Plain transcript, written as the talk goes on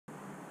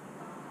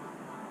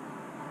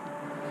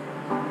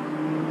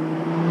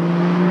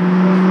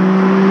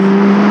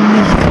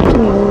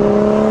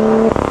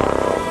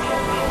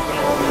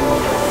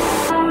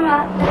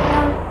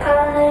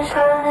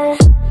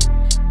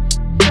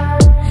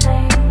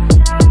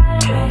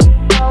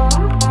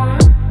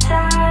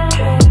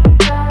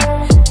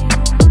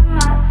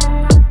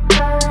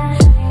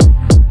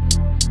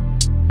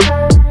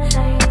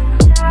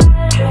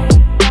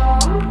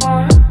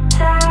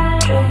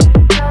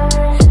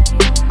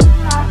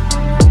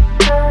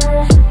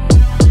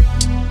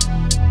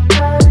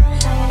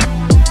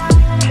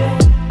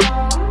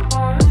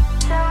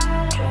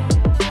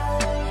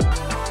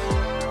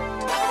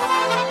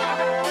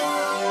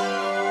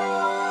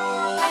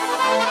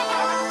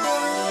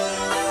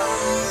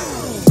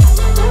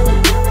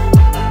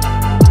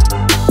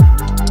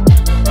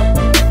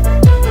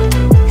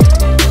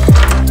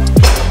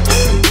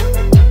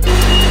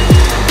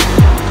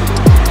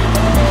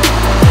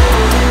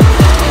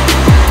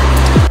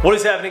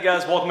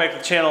guys, welcome back to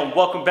the channel and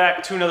welcome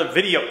back to another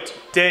video.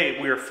 Today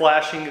we are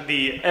flashing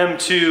the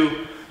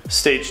M2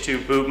 Stage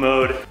 2 boot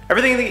mode.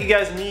 Everything that you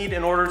guys need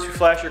in order to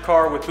flash your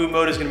car with boot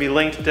mode is going to be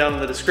linked down in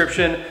the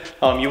description.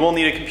 You will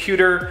need a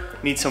computer,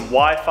 need some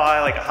Wi-Fi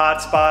like a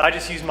hotspot. I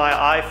just use my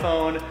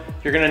iPhone.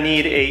 You're going to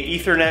need a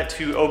Ethernet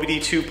to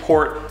OBD2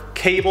 port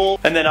cable,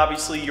 and then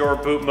obviously your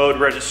boot mode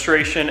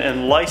registration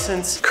and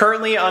license.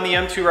 Currently on the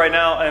M2 right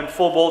now, I am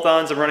full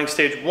bolt-ons. I'm running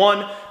stage 1.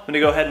 I'm gonna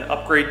go ahead and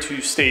upgrade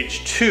to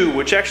stage 2,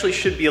 which actually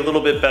should be a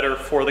little bit better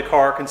for the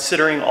car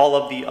considering all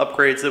of the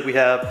upgrades that we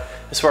have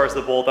as far as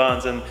the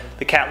bolt-ons, and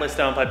the catless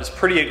downpipe is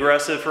pretty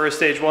aggressive for a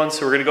stage 1,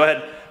 so we're gonna go ahead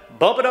and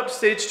bump it up to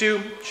stage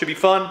 2. Should be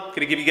fun.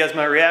 Gonna give you guys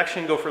my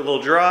reaction, go for a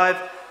little drive.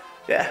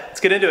 Yeah,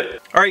 let's get into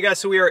it. All right guys,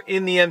 so we are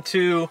in the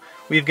M2.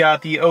 We've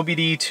got the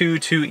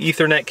OBD2 to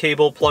Ethernet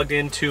cable plugged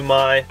into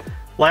my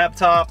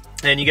laptop,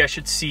 and you guys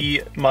should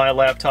see my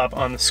laptop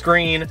on the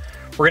screen.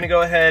 We're gonna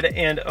go ahead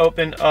and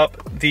open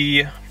up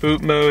the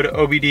boot mode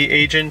OBD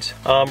agent.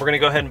 We're gonna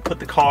go ahead and put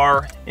the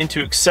car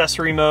into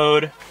accessory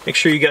mode. Make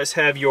sure you guys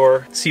have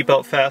your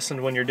seatbelt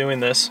fastened when you're doing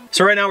this.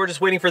 So right now we're just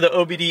waiting for the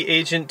OBD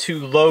agent to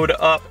load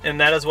up, and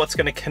that is what's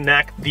gonna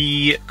connect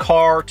the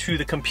car to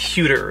the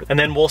computer. And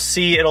then we'll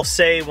see, it'll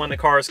say when the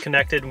car is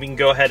connected, we can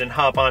go ahead and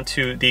hop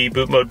onto the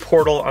boot mode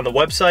portal on the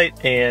website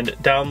and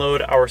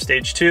download our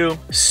stage 2.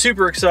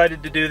 Super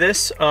excited to do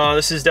this.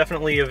 This is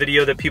definitely a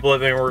video that people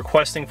have been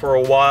requesting for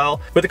a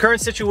while. With the current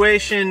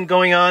situation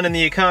going on in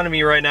the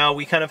economy right now,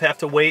 we kind of have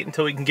to wait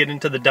until we can get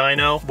into the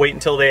dyno, wait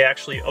until they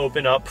actually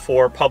open up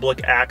for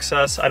public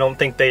access. I don't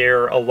think they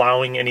are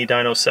allowing any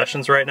dyno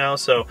sessions right now,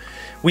 so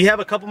we have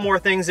a couple more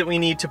things that we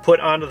need to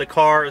put onto the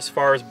car as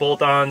far as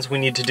bolt-ons. We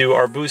need to do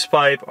our boost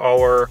pipe,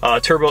 our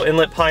turbo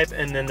inlet pipe,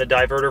 and then the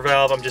diverter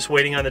valve. I'm just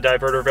waiting on the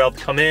diverter valve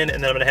to come in,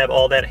 and then I'm gonna have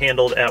all that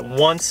handled at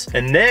once,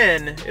 and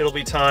then it'll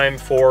be time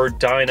for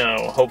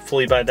dyno.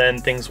 Hopefully by then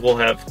things will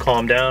have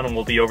calmed down and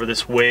we'll be over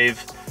this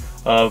wave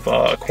of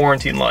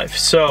quarantine life.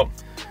 So,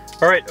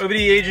 all right,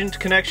 OBD agent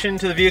connection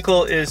to the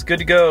vehicle is good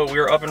to go. We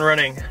are up and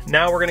running.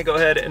 Now we're gonna go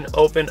ahead and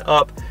open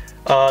up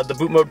the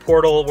boot mode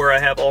portal where I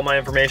have all my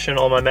information,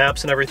 all my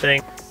maps and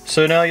everything.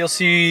 So now you'll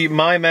see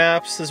my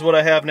maps. This is what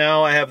I have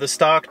now. I have the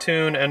stock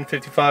tune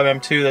N55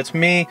 M2, that's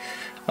me.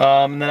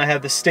 And then I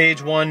have the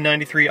stage 1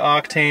 93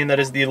 octane, that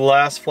is the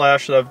last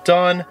flash that I've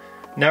done.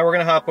 Now we're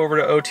gonna hop over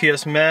to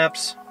OTS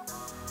maps,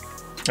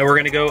 and we're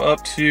gonna go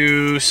up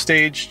to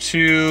stage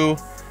 2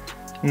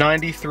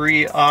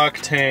 93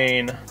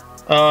 octane.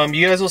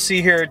 You guys will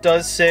see here it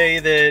does say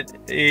that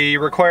a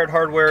required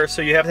hardware,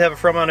 so you have to have a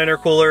front mount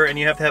intercooler and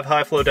you have to have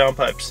high flow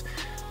downpipes.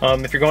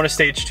 If you're going to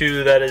stage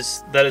 2, that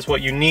is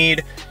what you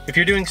need. If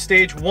you're doing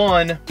stage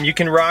 1, you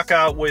can rock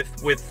out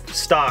with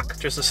stock,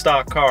 just a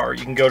stock car.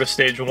 You can go to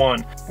stage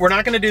 1. We're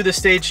not going to do the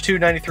stage 2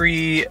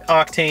 93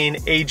 octane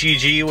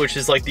AGG, which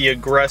is like the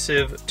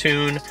aggressive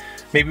tune.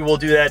 Maybe we'll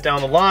do that down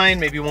the line.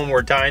 Maybe when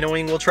we're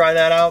dynoing, we'll try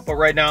that out. But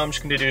right now, I'm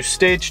just gonna do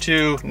stage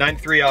 2,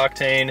 93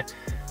 octane.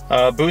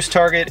 Boost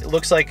target, it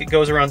looks like it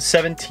goes around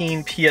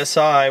 17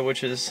 PSI,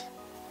 which is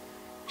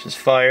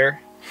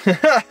fire.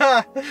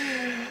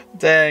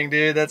 Dang,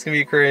 dude, that's gonna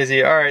be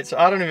crazy. All right, so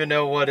I don't even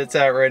know what it's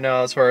at right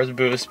now as far as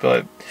boost,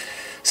 but.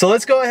 So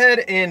let's go ahead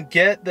and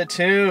get the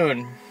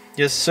tune.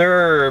 Yes,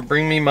 sir,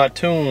 bring me my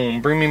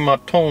tune, bring me my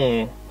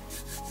tune.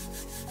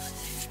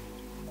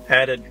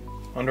 Added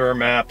under our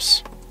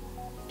maps.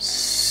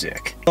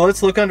 Sick. So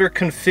let's look under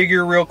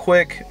configure real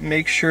quick,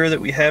 make sure that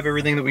we have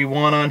everything that we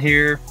want on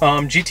here.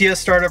 GTS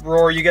startup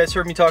roar, you guys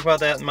heard me talk about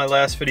that in my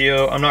last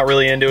video. I'm not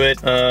really into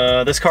it.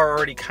 This car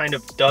already kind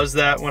of does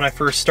that when I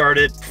first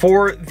started.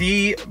 For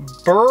the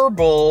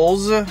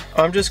burbles,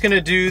 I'm just gonna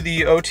do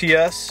the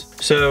OTS.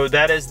 So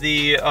that is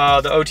the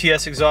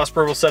OTS exhaust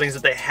burble settings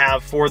that they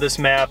have for this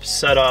map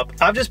set up.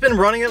 I've just been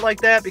running it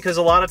like that because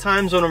a lot of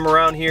times when I'm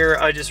around here,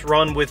 I just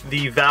run with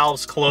the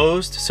valves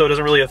closed, so it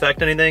doesn't really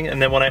affect anything.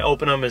 And then when I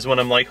open them is when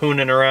I'm like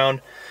hooning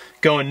around,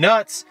 going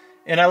nuts.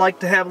 And I like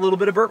to have a little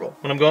bit of burble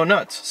when I'm going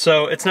nuts.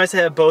 So it's nice to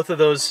have both of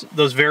those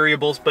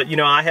variables, but you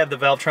know, I have the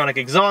Valvetronic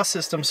exhaust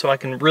system, so I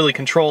can really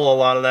control a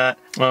lot of that,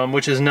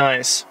 which is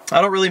nice. I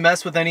don't really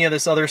mess with any of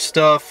this other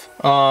stuff.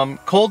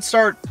 Cold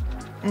start,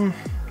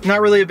 not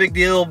really a big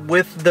deal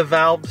with the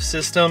valve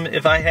system.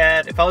 If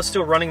I was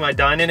still running my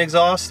dyno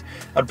exhaust,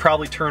 I'd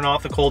probably turn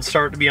off the cold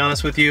start, to be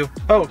honest with you.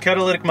 Oh,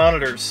 catalytic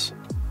monitors.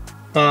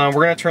 We're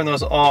gonna turn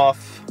those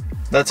off.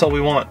 That's all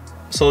we want.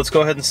 So let's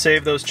go ahead and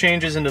save those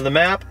changes into the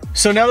map.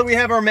 So now that we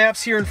have our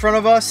maps here in front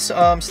of us,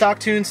 stock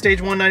tune,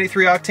 stage 1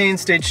 93 octane,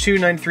 stage 2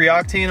 93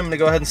 octane, I'm gonna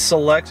go ahead and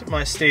select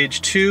my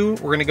stage 2.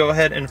 We're gonna go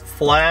ahead and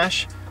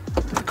flash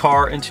the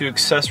car into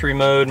accessory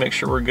mode, make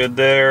sure we're good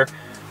there.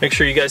 Make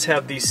sure you guys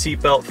have the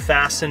seatbelt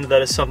fastened.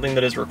 That is something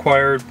that is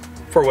required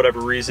for whatever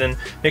reason.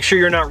 Make sure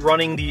you're not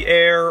running the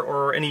air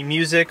or any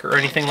music or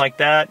anything like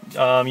that.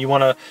 You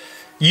wanna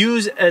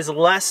use as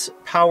less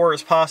power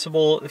as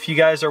possible. If you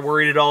guys are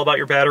worried at all about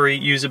your battery,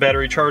 use a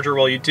battery charger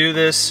while you do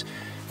this.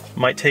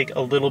 might take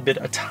a little bit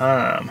of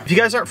time. If you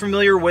guys aren't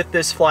familiar with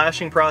this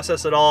flashing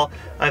process at all,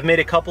 I've made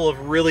a couple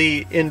of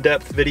really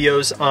in-depth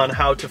videos on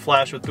how to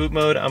flash with boot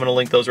mode. I'm gonna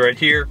link those right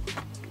here.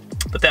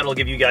 But that'll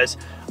give you guys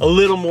a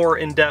little more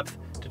in-depth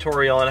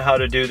tutorial on how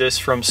to do this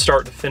from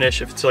start to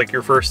finish if it's like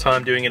your first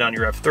time doing it on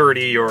your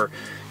F30 or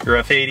your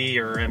F80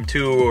 or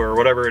M2 or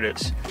whatever it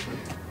is.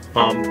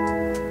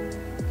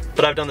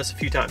 But I've done this a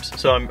few times,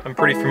 so I'm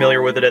pretty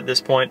familiar with it at this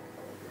point.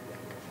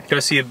 You're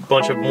gonna see a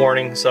bunch of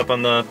warnings up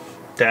on the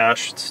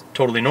dash. It's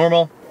totally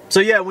normal. So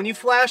yeah, when you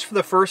flash for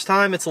the first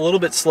time, it's a little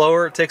bit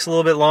slower. It takes a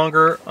little bit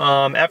longer.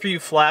 After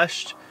you've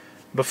flashed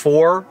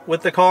before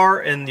with the car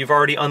and you've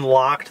already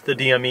unlocked the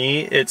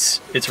DME,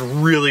 it's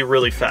really,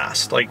 really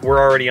fast. Like, we're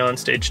already on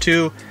stage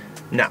 2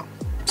 now.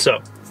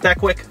 So it's that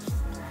quick.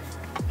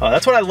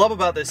 That's what I love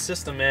about this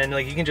system, man.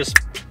 Like, you can just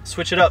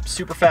switch it up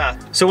super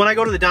fast. So when I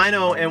go to the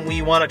dyno and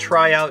we want to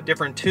try out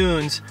different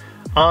tunes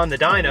on the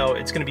dyno,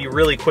 it's going to be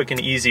really quick and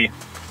easy.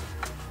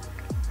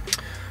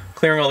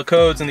 Clearing all the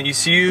codes in the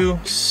ECU,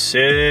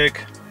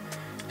 sick.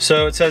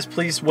 So it says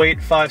please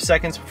wait 5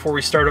 seconds before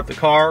we start up the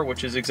car,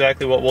 which is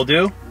exactly what we'll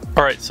do.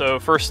 All right, so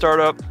first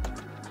startup.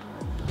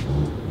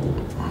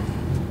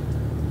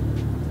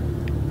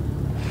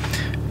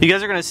 You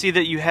guys are gonna see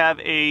that you have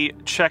a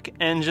check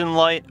engine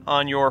light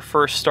on your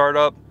first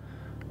startup.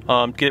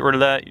 Get rid of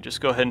that, you just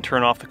go ahead and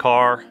turn off the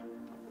car,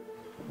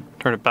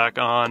 turn it back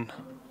on.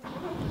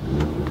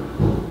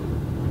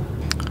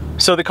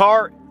 So the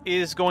car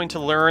is going to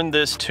learn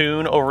this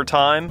tune over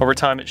time. Over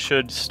time it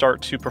should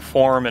start to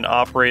perform and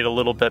operate a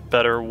little bit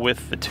better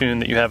with the tune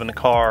that you have in the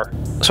car.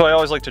 So I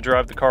always like to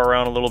drive the car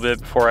around a little bit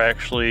before I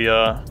actually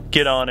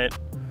get on it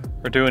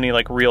or do any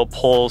like real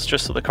pulls,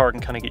 just so the car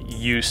can kind of get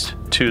used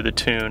to the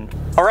tune.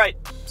 All right,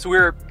 so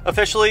we're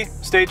officially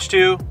stage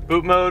 2,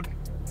 boot mode.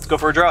 Let's go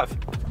for a drive.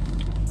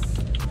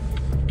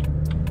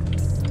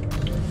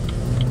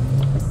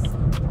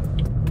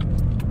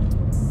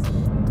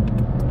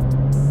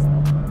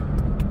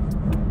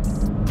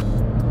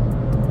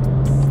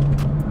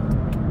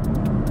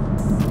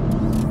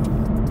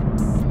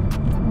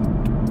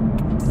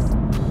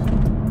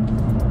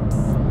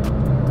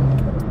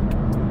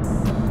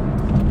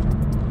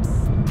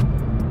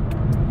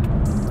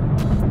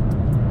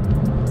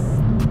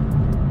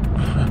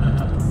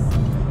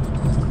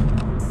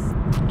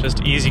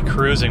 Just easy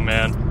cruising,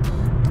 man.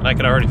 I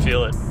can already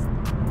feel it.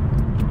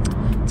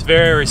 It's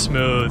very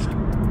smooth.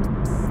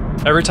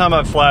 Every time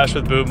I flash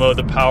with boot mode,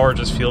 the power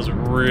just feels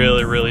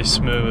really, really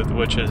smooth,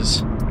 which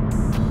is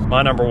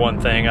my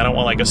 #1 thing. I don't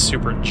want like a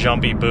super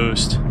jumpy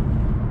boost,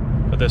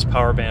 but this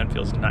power band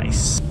feels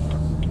nice.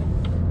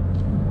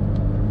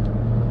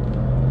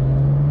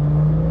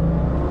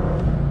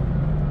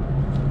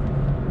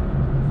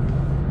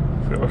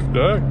 Feels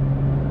good.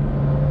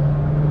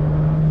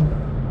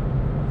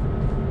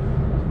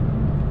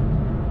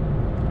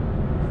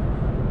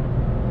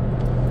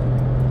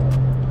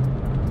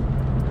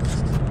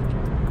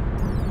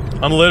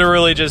 I'm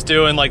literally just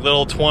doing like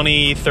little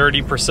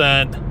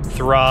 20–30%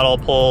 throttle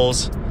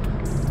pulls.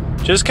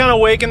 Just kind of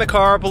waking the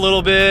car up a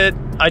little bit.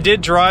 I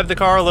did drive the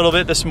car a little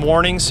bit this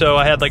morning, so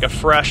I had like a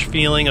fresh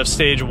feeling of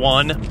stage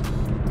 1.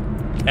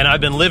 And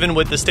I've been living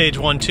with the stage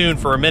 1 tune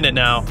for a minute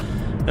now.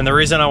 And the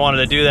reason I wanted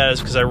to do that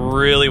is because I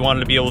really wanted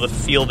to be able to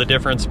feel the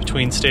difference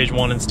between stage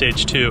 1 and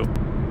stage 2.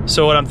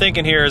 So what I'm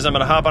thinking here is I'm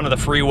gonna hop onto the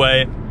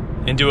freeway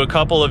and do a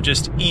couple of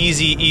just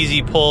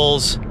easy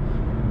pulls.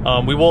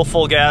 We will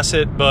full gas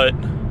it, but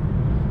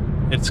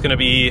it's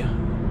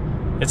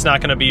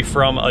not gonna be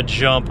from a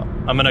jump.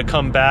 I'm gonna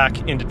come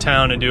back into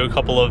town and do a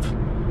couple of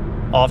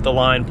off the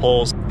line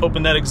pulls.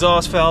 Open that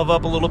exhaust valve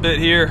up a little bit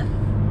here.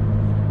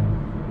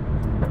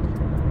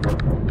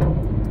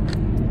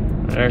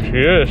 There she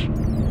is.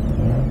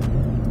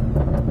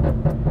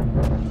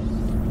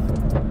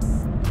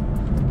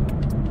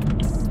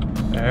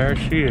 There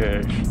she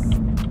is.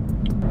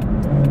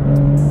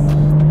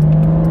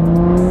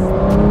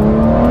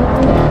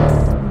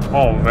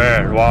 Oh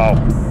man, wow.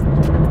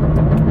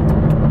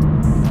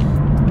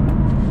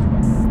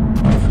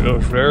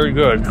 Feels very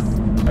good.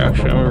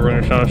 Actually, I'm gonna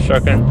run this on a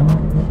second.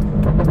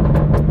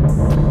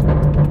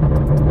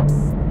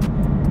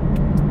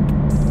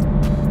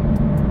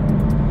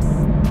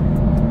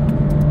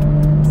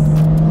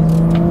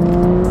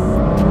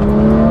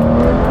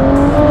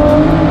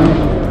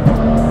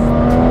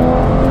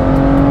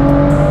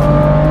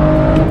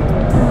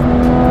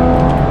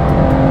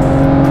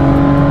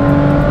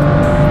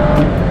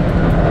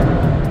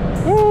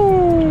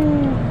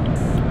 Woo!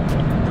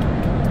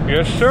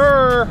 Yes,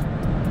 sir.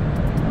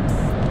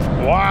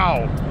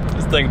 Wow,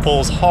 this thing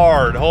pulls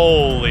hard.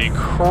 Holy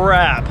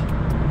crap.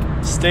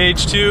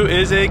 Stage 2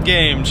 is a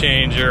game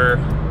changer.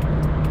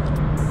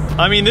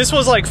 I mean, this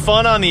was like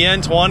fun on the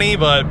N20,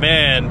 but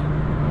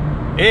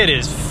man, it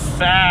is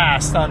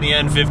fast on the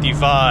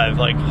N55.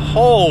 Like,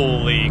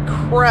 holy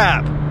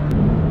crap.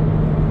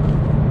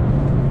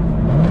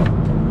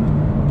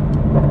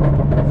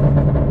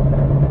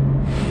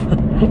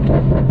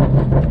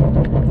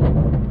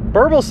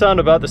 Burbles sound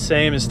about the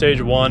same as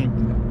stage 1.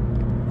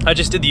 I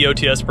just did the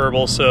OTS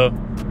burble, so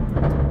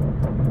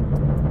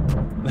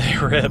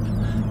grip.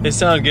 They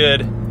sound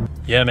good.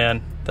 Yeah,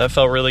 man, that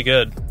felt really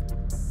good.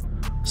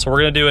 So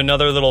we're gonna do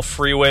another little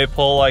freeway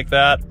pull like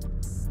that.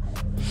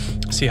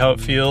 See how it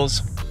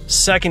feels.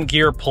 Second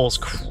gear pulls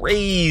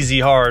crazy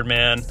hard,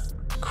 man.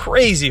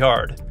 Crazy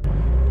hard.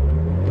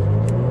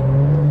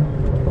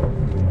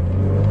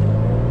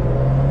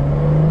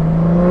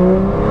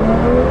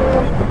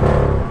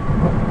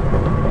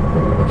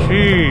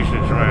 Jesus,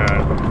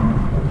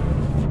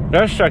 man.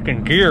 That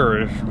second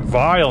gear is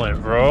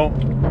violent, bro.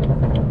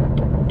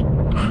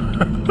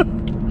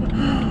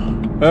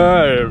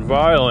 That is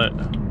violent.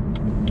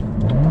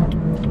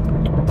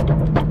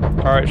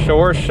 All right, so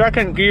we're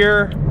second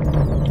gear,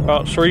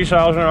 about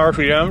 3,000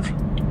 RPMs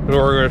is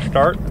where we're gonna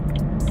start.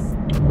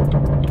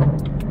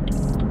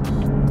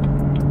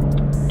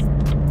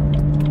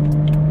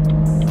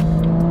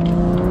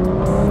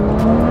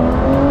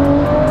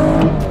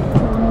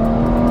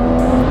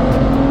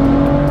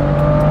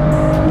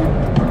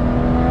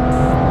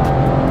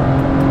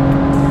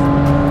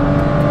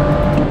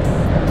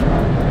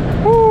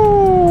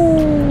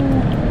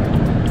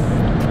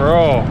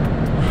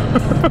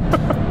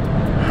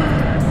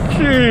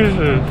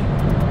 Jesus.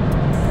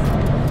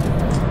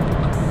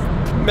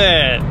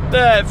 Man,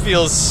 that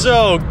feels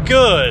so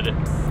good.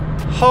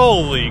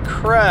 Holy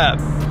crap.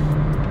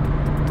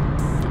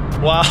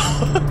 Wow.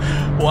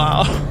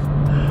 Wow.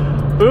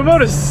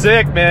 BOOTMOD is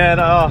sick, man.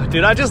 Oh,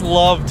 dude, I just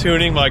love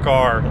tuning my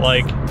car.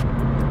 Like,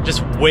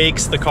 just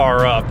wakes the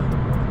car up.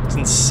 It's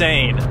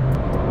insane.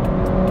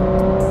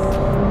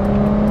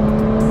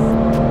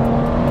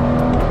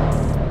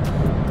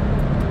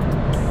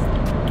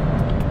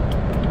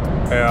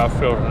 Yeah, it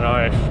feels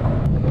nice.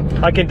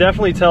 I can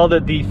definitely tell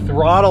that the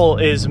throttle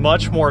is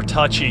much more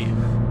touchy.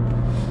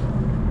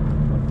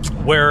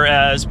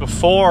 Whereas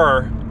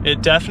before,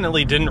 it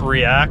definitely didn't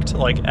react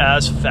like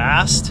as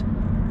fast.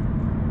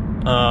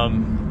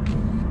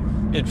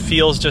 It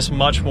feels just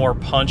much more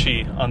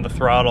punchy on the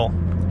throttle.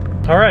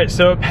 All right,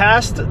 so it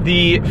passed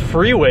the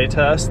freeway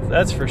test,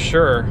 that's for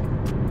sure.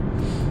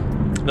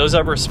 Those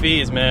upper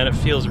speeds, man, it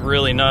feels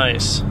really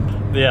nice.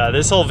 Yeah,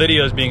 this whole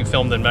video is being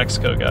filmed in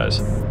Mexico, guys.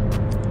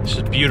 It's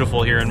just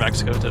beautiful here in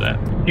Mexico today.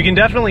 You can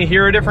definitely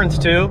hear a difference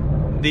too.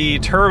 The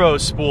turbo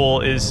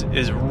spool is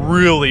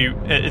really,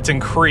 it's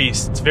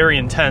increased. It's very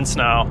intense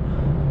now.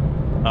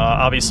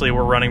 Obviously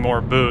we're running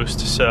more boost,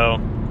 so.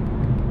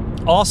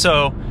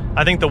 Also,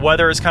 I think the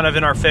weather is kind of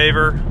in our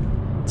favor.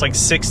 It's like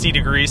 60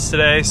 degrees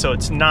today, so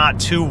it's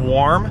not too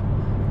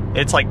warm.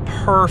 It's like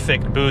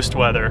perfect boost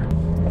weather.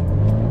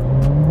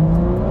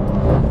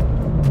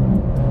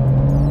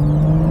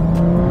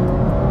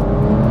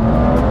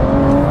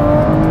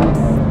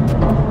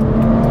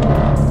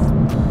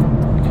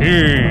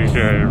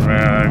 Jesus,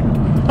 man.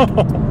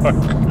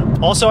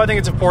 Also, I think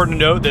it's important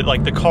to note that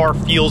like the car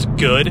feels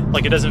good.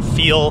 Like it doesn't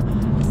feel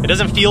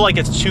like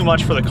it's too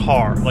much for the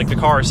car. Like the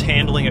car is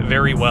handling it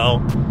very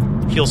well.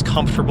 It feels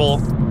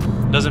comfortable.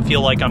 It doesn't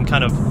feel like I'm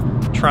kind of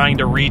trying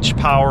to reach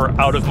power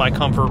out of my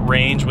comfort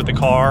range with the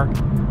car.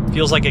 It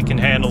feels like it can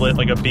handle it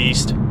like a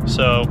beast.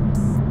 So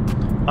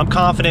I'm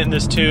confident in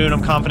this tune.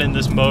 I'm confident in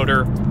this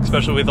motor,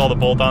 especially with all the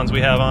bolt-ons we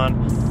have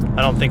on.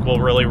 I don't think we'll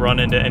really run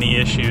into any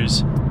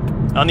issues.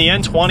 On the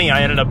N20,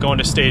 I ended up going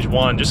to stage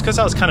 1 just because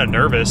I was kind of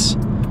nervous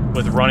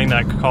with running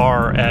that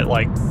car at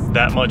like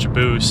that much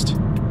boost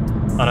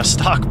on a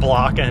stock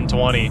block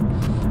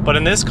N20. But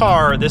in this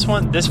car, this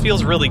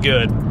feels really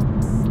good.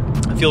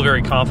 I feel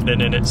very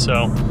confident in it,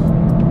 so.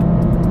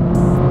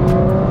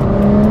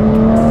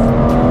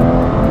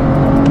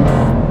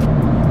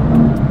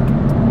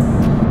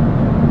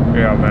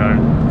 Yeah, man,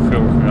 it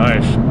feels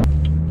nice.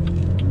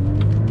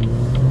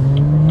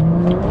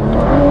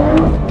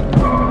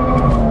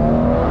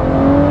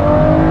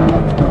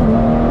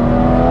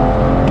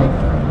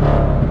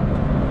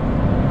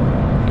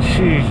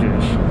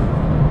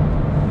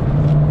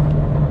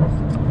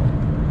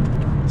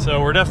 So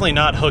we're definitely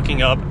not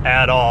hooking up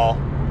at all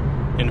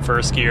in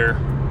first gear.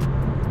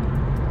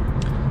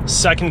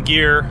 Second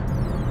gear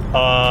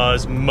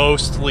is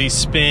mostly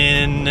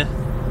spin.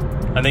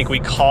 I think we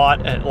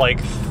caught at like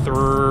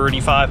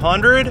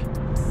 3,500.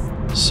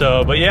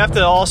 So, but you have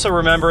to also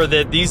remember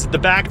that the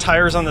back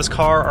tires on this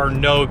car are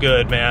no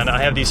good, man.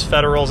 I have these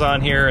Federals on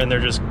here and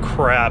they're just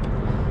crap.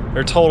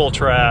 They're total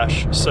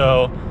trash.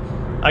 So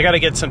I got to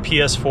get some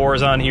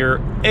PS4s on here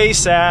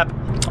ASAP.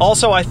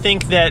 Also, I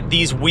think that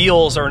these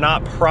wheels are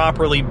not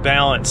properly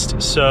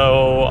balanced.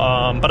 So,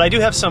 but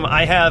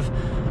I have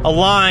a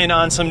line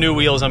on some new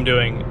wheels I'm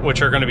doing,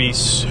 which are gonna be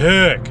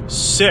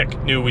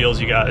sick new wheels,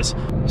 you guys.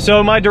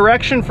 So my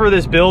direction for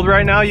this build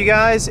right now, you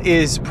guys,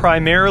 is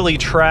primarily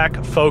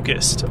track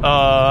focused.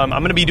 I'm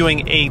gonna be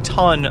doing a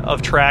ton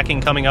of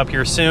tracking coming up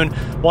here soon.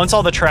 Once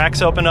all the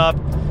tracks open up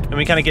and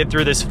we kind of get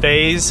through this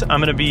phase, I'm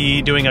gonna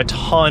be doing a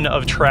ton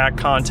of track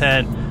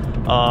content.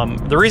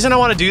 The reason I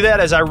want to do that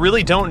is I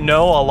really don't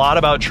know a lot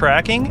about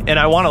tracking and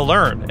I want to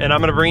learn, and I'm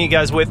going to bring you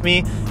guys with me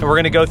and we're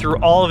going to go through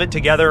all of it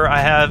together. I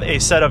have a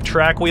set of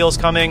track wheels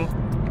coming.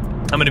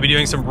 I'm going to be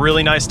doing some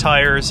really nice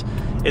tires.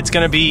 It's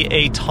going to be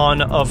a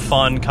ton of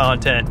fun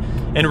content.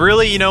 And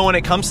really, you know, when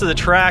it comes to the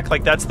track,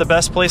 like that's the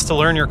best place to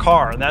learn your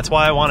car, and that's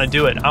why I want to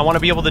do it. I want to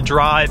be able to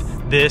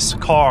drive this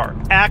car,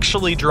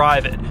 actually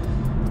drive it.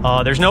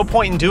 There's no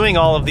point in doing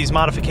all of these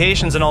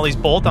modifications and all these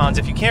bolt-ons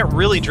if you can't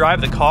really drive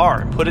the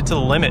car and put it to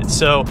the limit.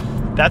 So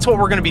that's what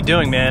we're going to be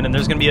doing, man, and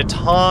there's going to be a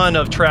ton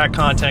of track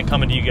content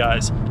coming to you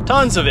guys.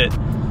 Tons of it.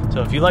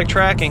 So if you like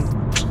tracking,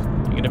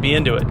 you're going to be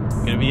into it.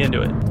 You're going to be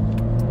into it.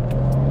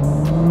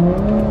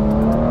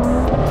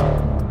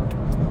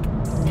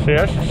 See,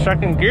 that's the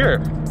second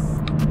gear.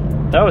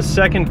 That was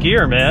second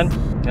gear, man,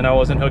 and I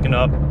wasn't hooking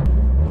up.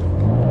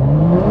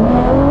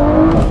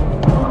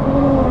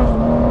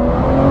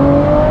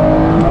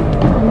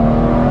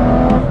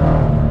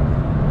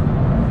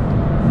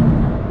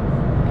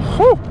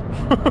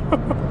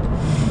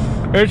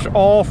 It's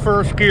all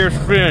first gear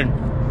spin.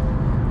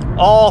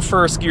 All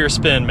first gear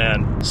spin,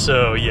 man.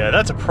 So yeah,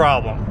 that's a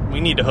problem.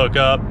 We need to hook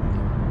up.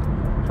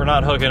 If we're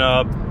not hooking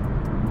up,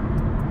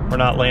 we're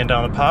not laying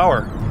down the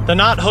power. The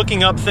not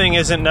hooking up thing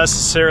isn't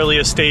necessarily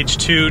a stage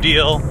 2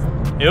 deal.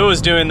 It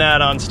was doing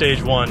that on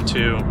stage 1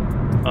 too.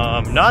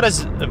 Not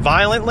as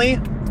violently,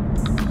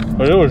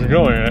 but it was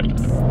doing it.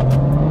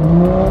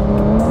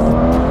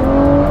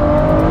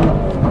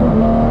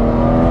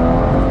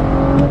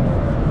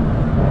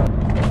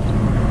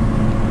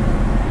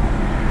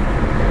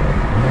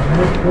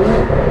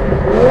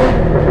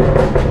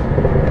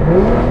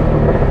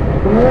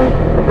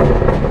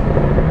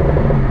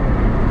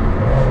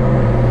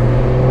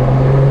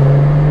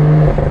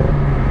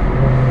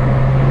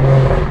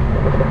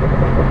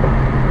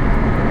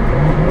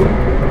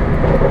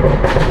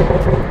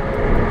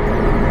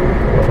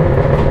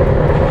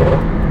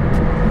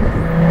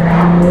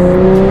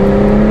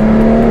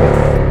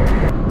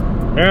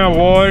 Yeah,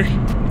 boys.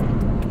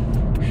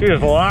 She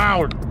is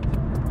loud.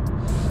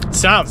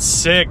 Sounds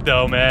sick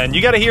though, man.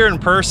 You gotta hear it in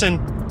person.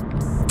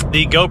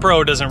 The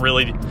GoPro doesn't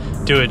really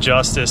do it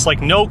justice.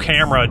 Like, no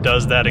camera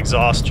does that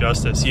exhaust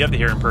justice. You have to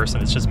hear it in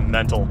person. It's just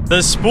mental.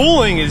 The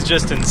spooling is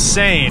just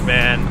insane,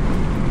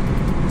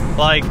 man.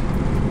 Like,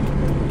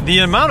 the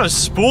amount of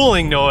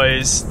spooling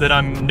noise that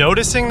I'm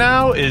noticing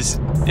now is,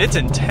 it's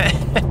intense.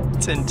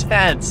 It's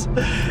intense.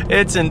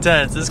 It's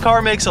intense. This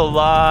car makes a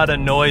lot of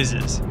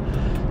noises.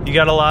 You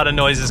got a lot of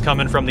noises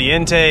coming from the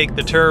intake,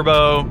 the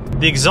turbo.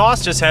 The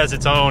exhaust just has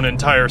its own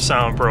entire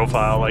sound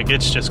profile. Like,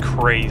 it's just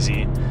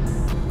crazy.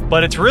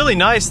 But it's really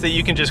nice that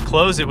you can just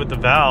close it with the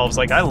valves.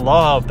 Like, I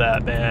love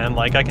that, man.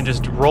 Like, I can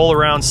just roll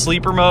around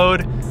sleeper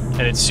mode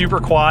and it's super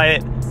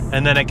quiet,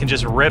 and then it can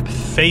just rip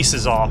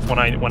faces off when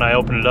I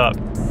open it up.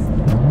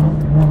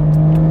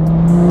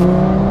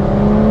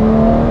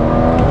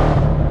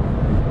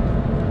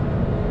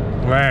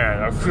 Man,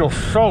 that feels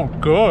so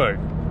good.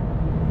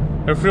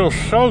 It feels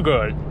so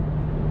good.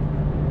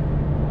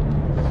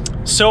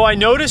 So I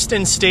noticed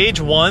in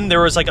stage 1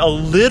 there was like a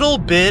little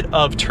bit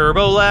of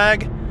turbo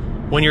lag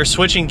when you're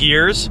switching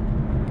gears.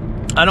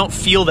 I don't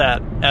feel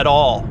that at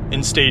all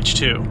in stage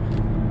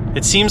 2.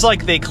 It seems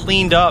like they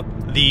cleaned up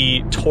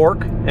the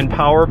torque and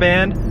power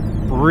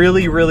band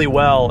really, really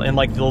well in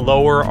like the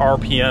lower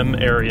RPM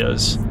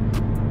areas.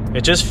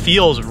 It just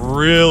feels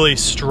really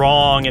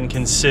strong and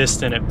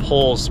consistent. It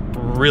pulls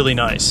really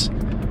nice.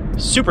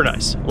 Super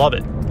nice. Love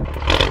it.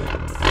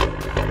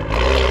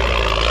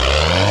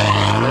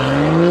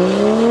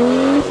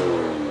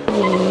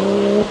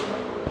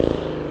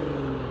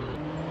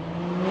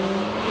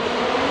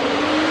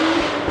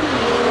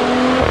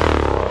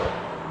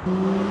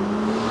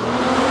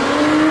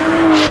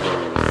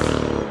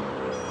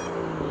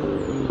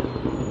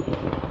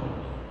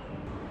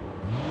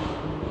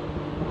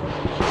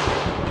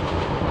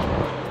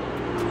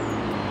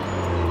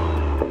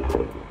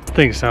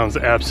 Thing sounds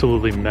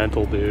absolutely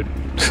mental, dude.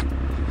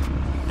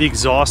 The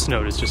exhaust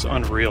note is just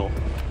unreal.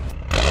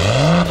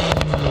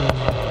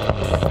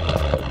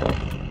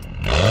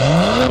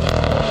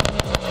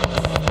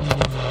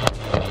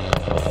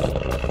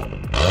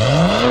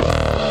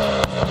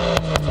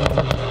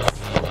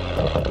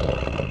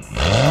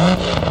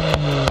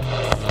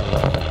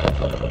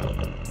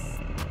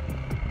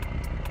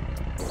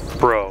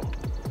 Bro.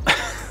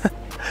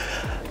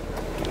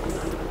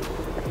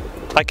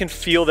 I can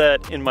feel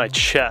that in my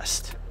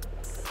chest.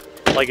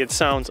 Like, it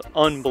sounds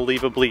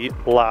unbelievably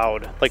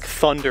loud, like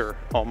thunder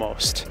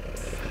almost.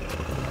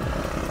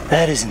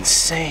 That is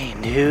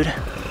insane, dude.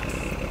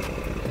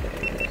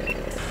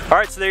 All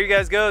right, so there you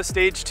guys go,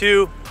 stage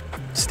 2,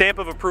 stamp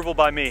of approval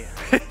by me.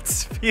 It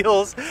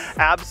feels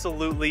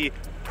absolutely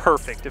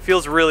perfect. It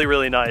feels really,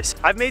 really nice.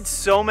 I've made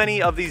so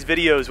many of these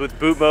videos with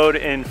boot mode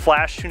and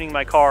flash tuning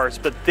my cars,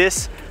 but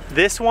this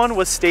one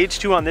with stage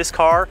 2 on this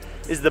car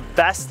is the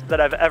best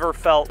that I've ever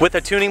felt with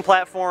a tuning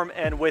platform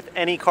and with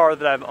any car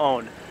that I've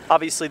owned.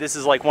 Obviously, this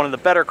is like one of the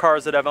better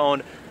cars that I've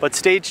owned, but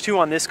stage 2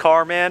 on this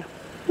car, man,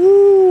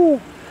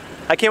 woo!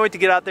 I can't wait to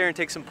get out there and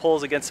take some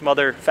pulls against some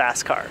other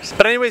fast cars.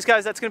 But anyways,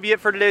 guys, that's gonna be it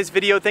for today's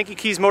video. Thank you,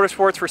 Keys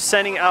Motorsports, for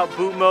sending out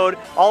boot mode.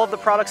 All of the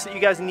products that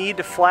you guys need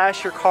to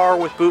flash your car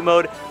with boot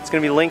mode, it's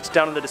gonna be linked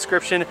down in the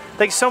description.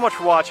 Thank you so much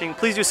for watching.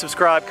 Please do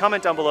subscribe,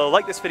 comment down below,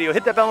 like this video,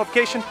 hit that bell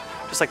notification,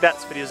 Just like that,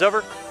 this video's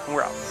over, and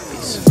we're out.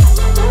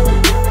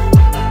 Peace.